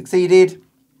policy succeeded.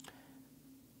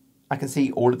 I can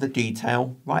see all of the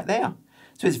detail right there.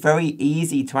 So it's very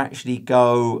easy to actually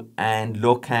go and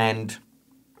look and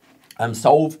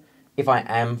solve if I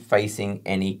am facing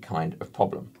any kind of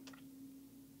problem.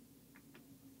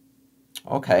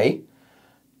 Okay,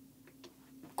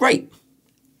 great.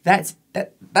 That's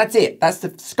it. That's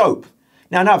the scope.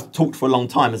 Now, I know I've talked for a long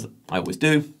time, as I always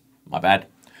do. My bad.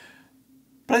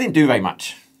 But I didn't do very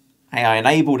much. Hey, I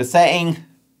enabled a setting,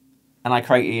 and I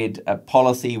created a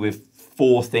policy with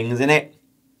 4 things in it,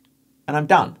 and I'm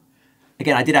done.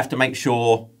 Again, I did have to make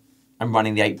sure I'm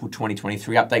running the April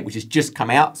 2023 update, which has just come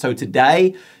out. So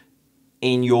today,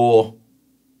 in your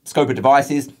scope of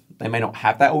devices, they may not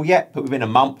have that all yet, but within a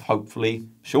month, hopefully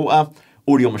shorter,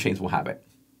 all your machines will have it.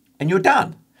 And you're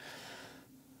done.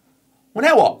 Well,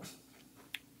 now what?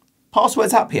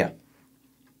 Password's up here.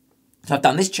 So I've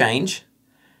done this change.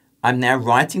 I'm now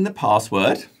writing the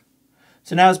password.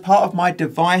 So now as part of my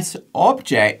device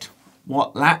object,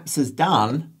 what Lapse has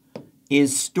done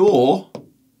is store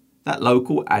that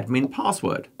local admin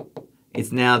password.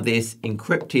 It's now this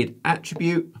encrypted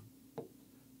attribute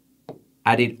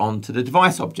added onto the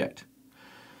device object.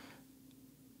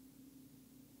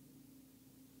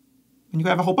 And you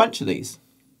have a whole bunch of these.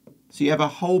 So you have a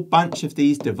whole bunch of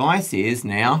these devices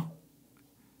now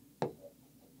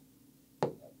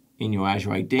in your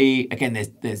Azure AD. Again,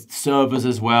 there's servers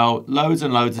as well, loads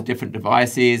and loads of different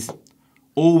devices,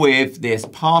 all with this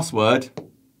password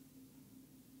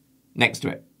next to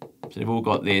it. So they've all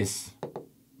got this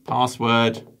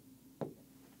password.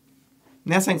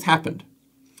 Now something's happened.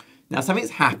 Now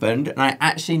something's happened and I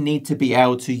actually need to be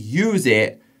able to use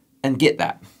it and get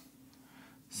that.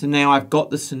 So now I've got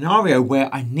the scenario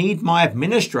where I need my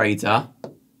administrator. I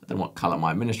don't know what color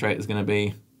my administrator is going to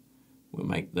be. We'll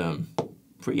make them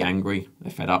pretty angry.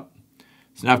 They're fed up.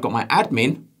 So now I've got my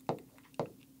admin.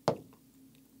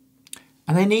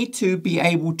 And I need to be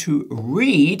able to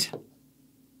read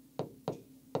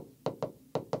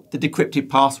the decrypted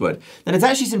password. Now there's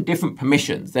actually some different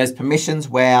permissions. There's permissions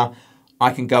where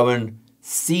I can go and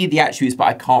see the attributes, but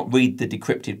I can't read the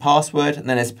decrypted password. And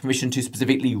then there's permission to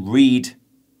specifically read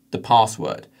the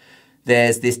password.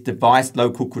 There's this device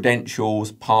local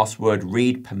credentials password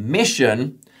read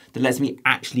permission that lets me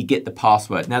actually get the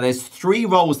password. Now there's 3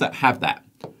 roles that have that.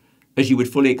 As you would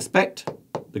fully expect,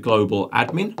 the global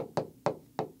admin,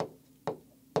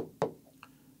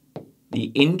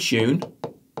 the Intune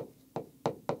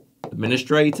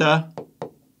administrator,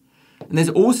 and there's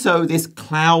also this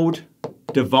cloud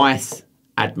device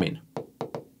admin.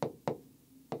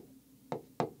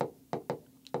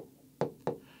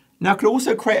 Now I could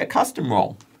also create a custom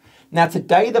role. Now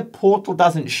today the portal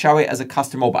doesn't show it as a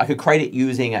custom role, but I could create it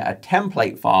using a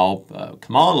template file,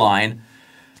 command line,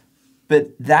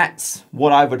 but that's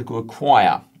what I would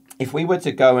require. If we were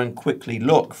to go and quickly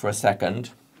look for a second,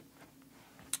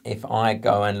 if I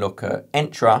go and look at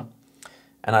Entra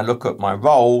and I look at my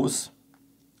roles,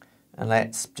 and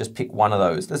let's just pick one of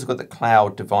those. Let's look at the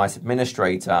Cloud Device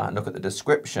Administrator and look at the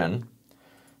description.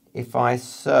 If I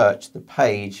search the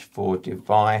page for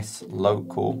device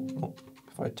local,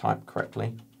 if I type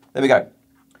correctly, there we go.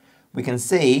 We can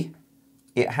see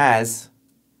it has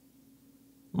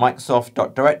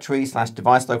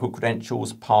Microsoft.directory/device local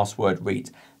credentials password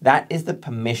reads. That is the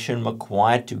permission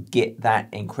required to get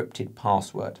that encrypted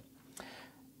password.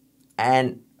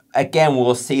 And again,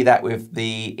 we'll see that with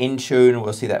the Intune,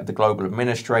 we'll see that with the global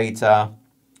administrator.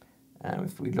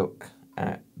 If we look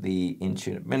at the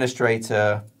Intune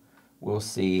administrator, we'll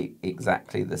see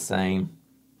exactly the same.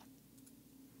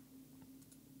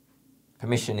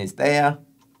 Permission is there,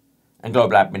 and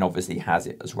global admin obviously has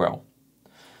it as well.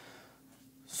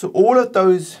 So all of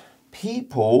those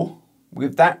people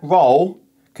with that role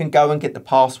can go and get the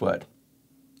password.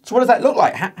 So what does that look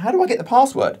like? How do I get the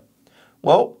password?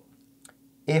 Well,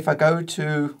 if I go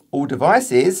to all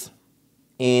devices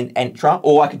in Entra,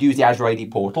 or I could use the Azure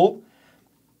AD portal,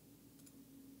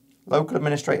 local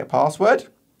administrator password,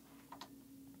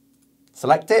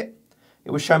 select it,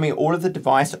 it will show me all of the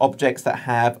device objects that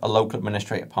have a local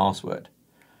administrator password.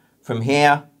 From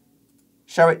here,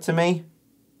 show it to me.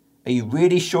 Are you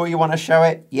really sure you want to show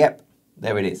it? Yep,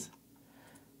 there it is.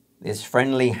 This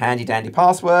friendly, handy dandy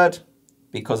password,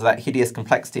 because of that hideous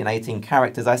complexity and 18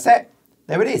 characters I set,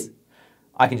 there it is.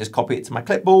 I can just copy it to my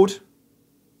clipboard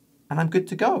and I'm good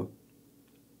to go.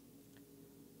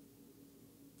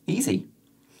 Easy.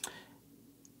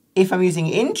 If I'm using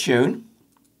Intune,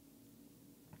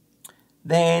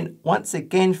 then once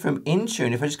again from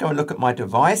Intune, if I just go and look at my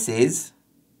devices,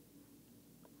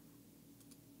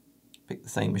 pick the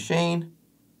same machine,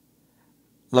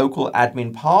 local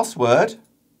admin password,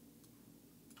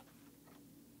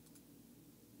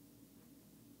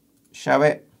 show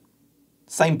it,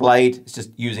 same blade, it's just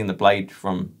using the blade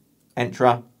from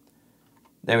Entra.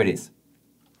 There it is.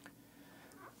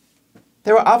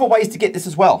 There are other ways to get this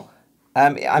as well.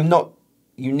 I'm not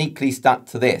uniquely stuck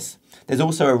to this. There's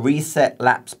also a reset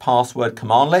lapse password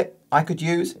commandlet I could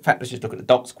use. In fact, let's just look at the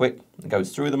docs quick. It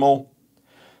goes through them all.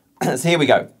 So here we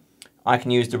go. I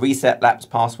can use the reset lapse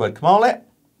password commandlet.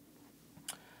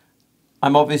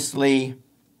 I'm obviously,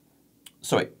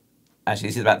 sorry, actually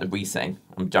this is about the resetting.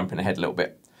 I'm jumping ahead a little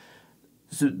bit.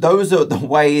 So those are the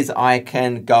ways I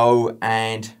can go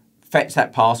and fetch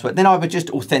that password. Then I would just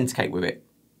authenticate with it.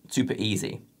 Super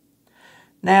easy.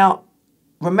 Now,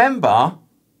 remember,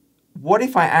 what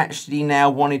if I actually now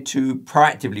wanted to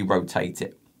proactively rotate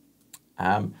it?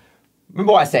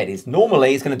 Remember what I said is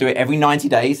normally it's going to do it every 90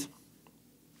 days.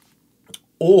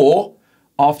 Or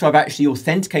after I've actually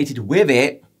authenticated with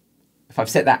it, if I've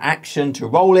set that action to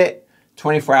roll it,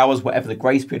 24 hours, whatever the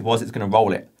grace period was, it's going to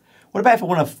roll it. What about if I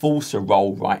want to force a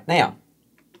roll right now?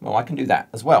 Well, I can do that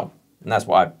as well. And that's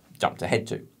what I jumped ahead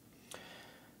to.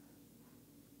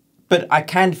 But I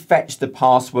can fetch the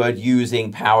password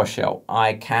using PowerShell.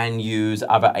 I can use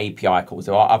other API calls.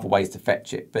 There are other ways to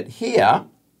fetch it. But here,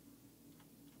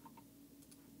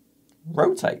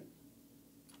 rotate.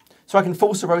 So I can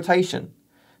force a rotation.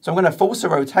 So I'm going to force a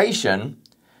rotation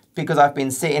because I've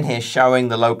been sitting here showing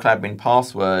the local admin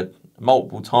password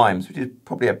multiple times, which is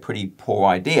probably a pretty poor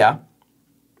idea.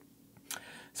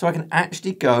 So I can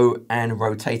actually go and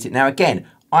rotate it. Now again,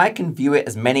 I can view it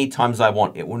as many times as I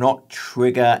want. It will not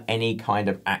trigger any kind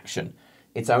of action.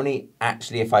 It's only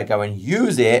actually if I go and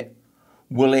use it,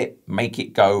 will it make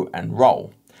it go and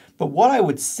roll. But what I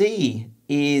would see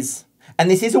is,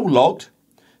 and this is all logged.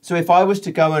 So if I was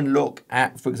to go and look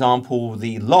at, for example,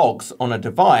 the logs on a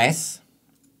device,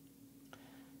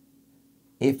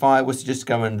 if I was to just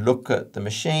go and look at the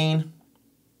machine,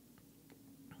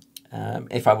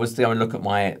 if I was to go and look at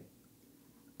my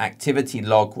activity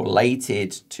log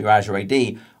related to Azure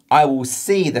AD, I will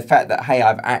see the fact that, hey,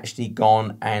 I've actually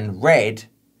gone and read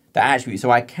the attribute. So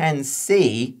I can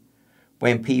see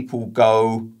when people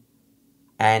go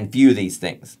and view these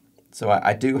things. So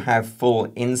I do have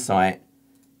full insight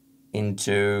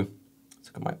into, let's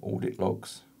look at my audit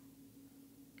logs.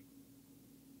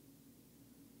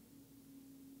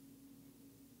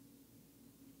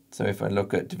 So if I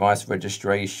look at device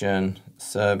registration,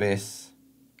 service,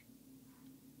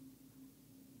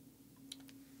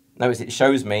 notice it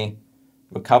shows me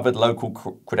recovered local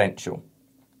credential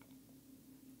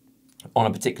on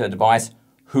a particular device,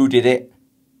 who did it.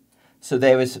 So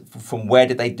there is from where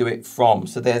did they do it from.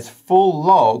 So there's full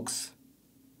logs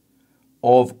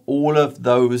of all of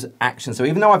those actions. So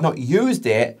even though I've not used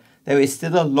it, there is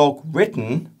still a log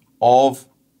written of,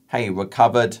 hey,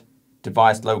 recovered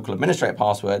device local administrator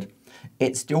password.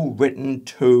 It's still written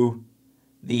to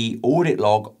the audit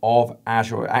log of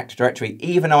Azure Active Directory,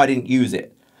 even though I didn't use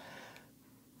it.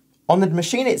 On the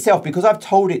machine itself, because I've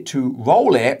told it to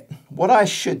roll it, what I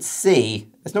should see,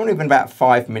 it's normally been about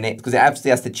 5 minutes, because it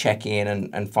obviously has to check in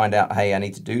and find out, hey, I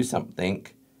need to do something.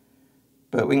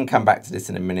 But we can come back to this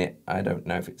in a minute. I don't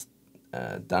know if it's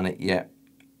done it yet.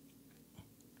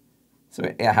 So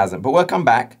it hasn't, but we'll come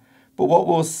back. But what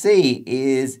we'll see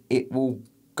is it will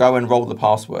go and roll the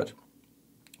password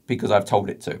because I've told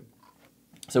it to.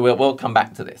 So we'll come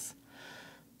back to this.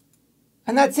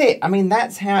 And that's it. I mean,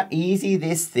 that's how easy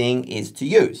this thing is to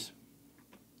use.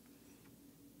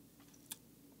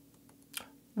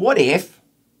 What if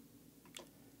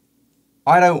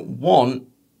I don't want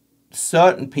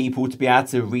certain people to be able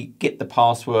to get the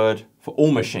password for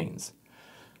all machines?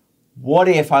 What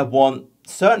if I want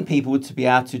certain people to be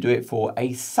able to do it for a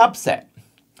subset?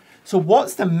 So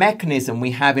what's the mechanism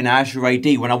we have in Azure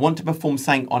AD when I want to perform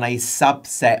something on a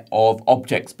subset of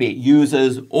objects, be it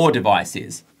users or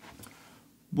devices?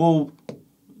 Well,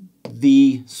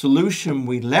 the solution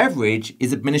we leverage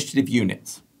is administrative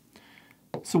units.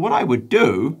 So what I would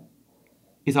do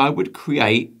is I would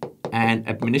create an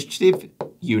administrative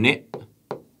unit.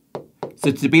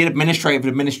 So to be an administrator of an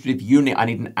administrative unit, I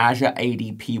need an Azure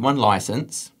AD P1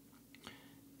 license.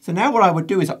 So now what I would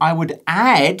do is I would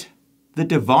add the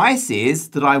devices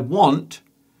that I want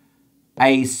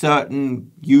a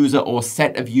certain user or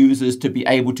set of users to be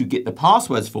able to get the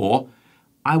passwords for.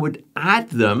 I would add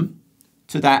them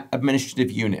to that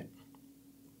administrative unit.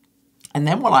 And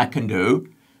then what I can do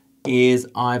is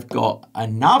I've got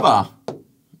another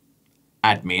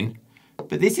admin,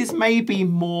 but this is maybe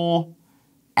more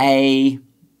a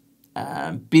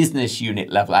business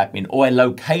unit level admin or a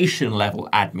location level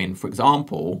admin, for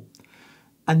example.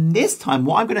 And this time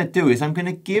what I'm going to do is I'm going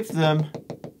to give them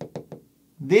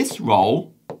this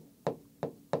role,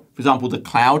 for example, the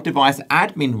cloud device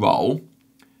admin role,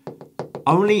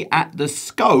 only at the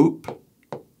scope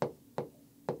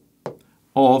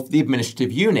of the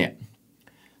administrative unit.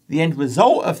 The end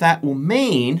result of that will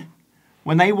mean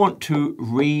when they want to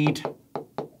read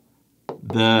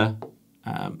the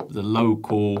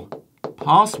local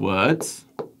passwords,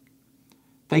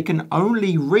 they can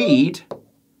only read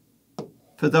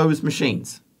for those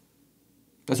machines.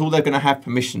 That's all they're going to have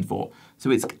permission for. So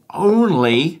it's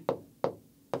only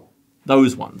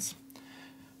those ones.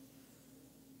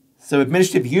 So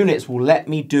administrative units will let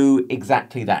me do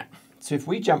exactly that. So if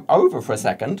we jump over for a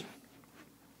second,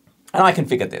 and I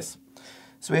configure this.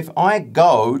 So if I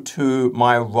go to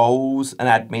my roles and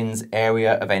admins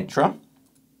area of Entra,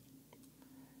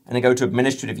 and I go to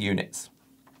administrative units,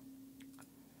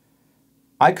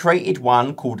 I created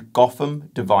one called Gotham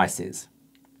Devices.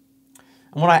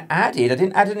 And what I added, I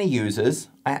didn't add any users,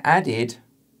 I added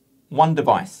one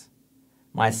device,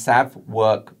 my Sav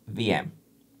Work VM.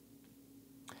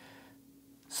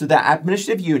 So that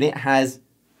administrative unit has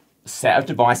a set of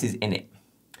devices in it.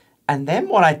 And then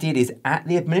what I did is at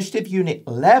the administrative unit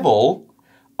level,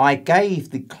 I gave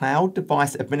the cloud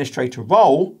device administrator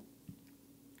role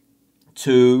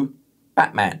to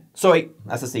Batman. Sorry,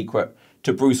 that's a secret,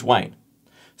 to Bruce Wayne.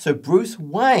 So Bruce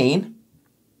Wayne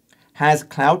has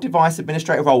cloud device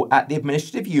administrator role at the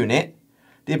administrative unit.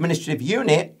 The administrative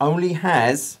unit only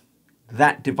has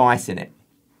that device in it.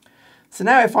 So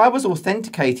now if I was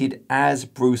authenticated as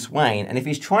Bruce Wayne, and if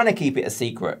he's trying to keep it a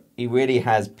secret, he really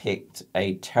has picked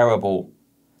a terrible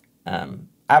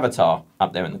avatar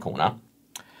up there in the corner.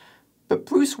 But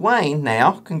Bruce Wayne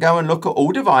now can go and look at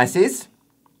all devices.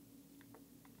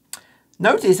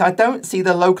 Notice I don't see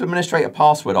the local administrator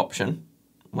password option.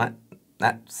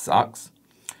 That sucks.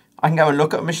 I can go and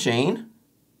look at a machine,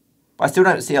 but I still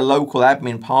don't see a local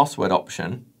admin password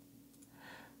option.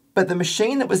 But the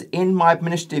machine that was in my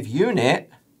administrative unit,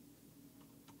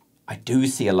 I do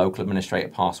see a local administrator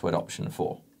password option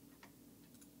for.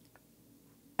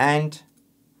 And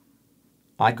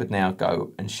I could now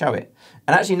go and show it.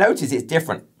 And actually notice it's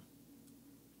different.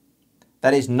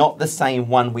 That is not the same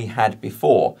one we had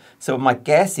before. So my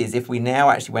guess is if we now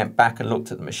actually went back and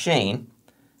looked at the machine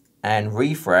and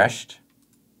refreshed,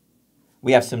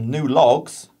 we have some new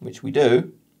logs, which we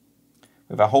do.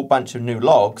 We have a whole bunch of new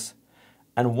logs.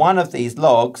 And one of these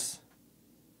logs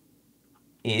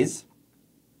is,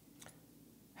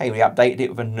 hey, we updated it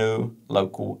with a new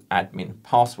local admin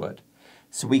password.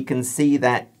 So we can see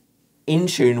that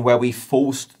Intune, where we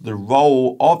forced the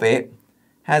role of it,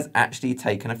 has actually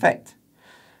taken effect.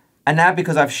 And now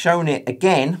because I've shown it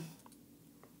again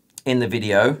in the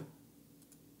video,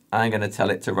 I'm going to tell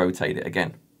it to rotate it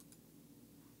again.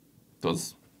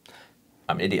 Because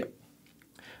I'm an idiot.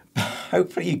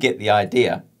 Hopefully you get the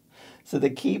idea. So the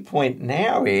key point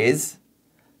now is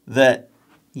that,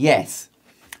 yes,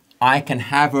 I can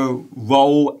have a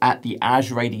role at the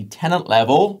Azure AD tenant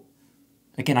level.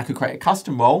 Again, I could create a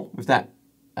custom role with that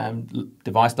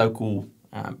device local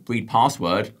read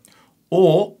password,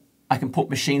 or I can put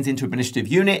machines into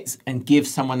administrative units and give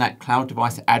someone that cloud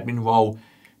device admin role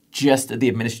just at the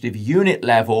administrative unit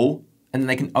level, and then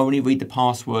they can only read the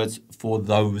passwords for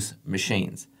those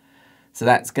machines. So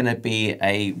that's going to be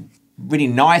a really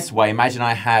nice way. Imagine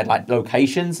I had like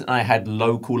locations and I had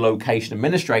local location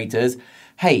administrators.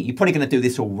 Hey, you're probably going to do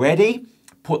this already.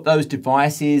 Put those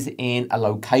devices in a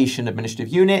location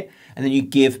administrative unit, and then you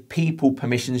give people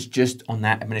permissions just on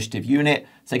that administrative unit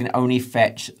so they can only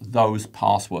fetch those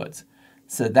passwords.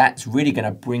 So that's really going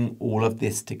to bring all of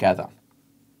this together.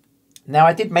 Now,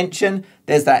 I did mention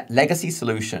there's that legacy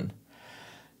solution.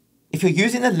 If you're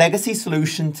using the legacy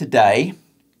solution today,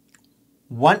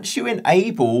 once you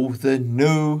enable the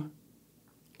new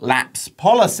lapse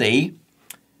policy,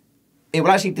 it will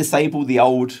actually disable the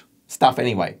old stuff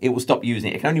anyway. It will stop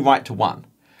using it. It can only write to one.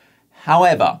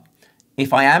 However,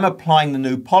 if I am applying the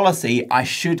new policy, I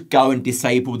should go and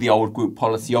disable the old group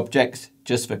policy objects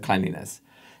just for cleanliness.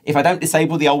 If I don't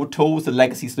disable the old tools, the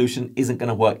legacy solution isn't going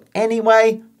to work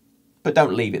anyway, but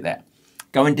don't leave it there.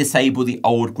 Go and disable the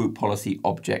old group policy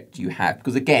object you have,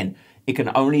 because again, it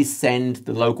can only send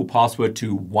the local password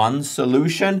to one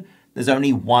solution. There's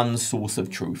only one source of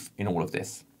truth in all of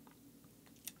this.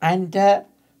 And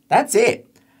that's it.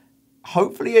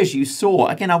 Hopefully, as you saw,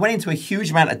 again, I went into a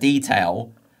huge amount of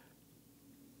detail,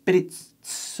 but it's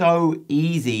so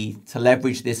easy to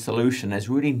leverage this solution. There's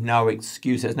really no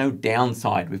excuse. There's no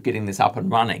downside with getting this up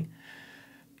and running.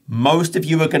 Most of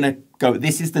you are going to go,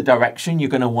 this is the direction you're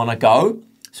going to want to go.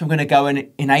 So I'm going to go and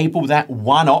enable that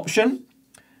one option.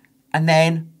 And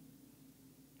then,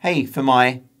 hey, for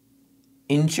my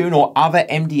Intune or other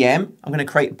MDM, I'm going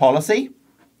to create a policy.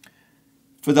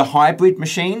 For the hybrid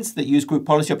machines that use group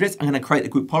policy objects, I'm going to create the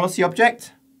group policy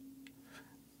object.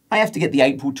 I have to get the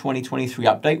April 2023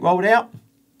 update rolled out, and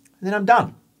then I'm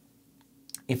done.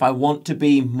 If I want to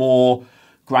be more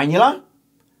granular,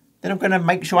 then I'm going to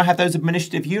make sure I have those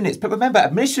administrative units. But remember,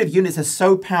 administrative units are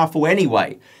so powerful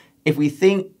anyway. If we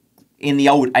think in the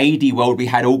old AD world, we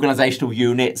had organizational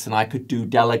units and I could do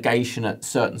delegation at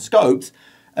certain scopes,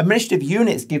 administrative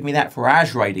units give me that for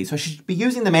Azure AD, so I should be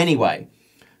using them anyway.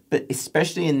 But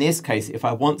especially in this case, if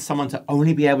I want someone to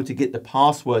only be able to get the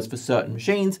passwords for certain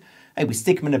machines, hey, we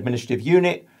stick them in an administrative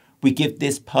unit, we give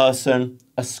this person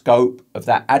a scope of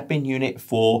that admin unit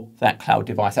for that cloud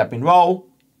device admin role,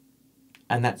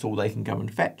 and that's all they can go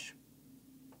and fetch.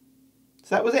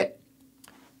 So that was it.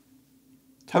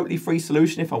 Totally free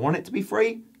solution if I want it to be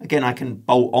free. Again, I can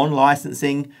bolt on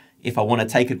licensing if I want to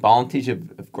take advantage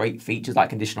of great features like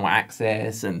conditional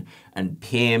access and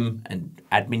PIM and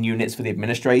admin units for the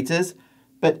administrators.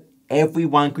 But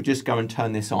everyone could just go and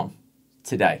turn this on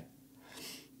today.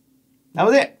 That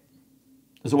was it.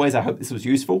 As always, I hope this was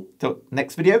useful. Till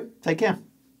next video, take care.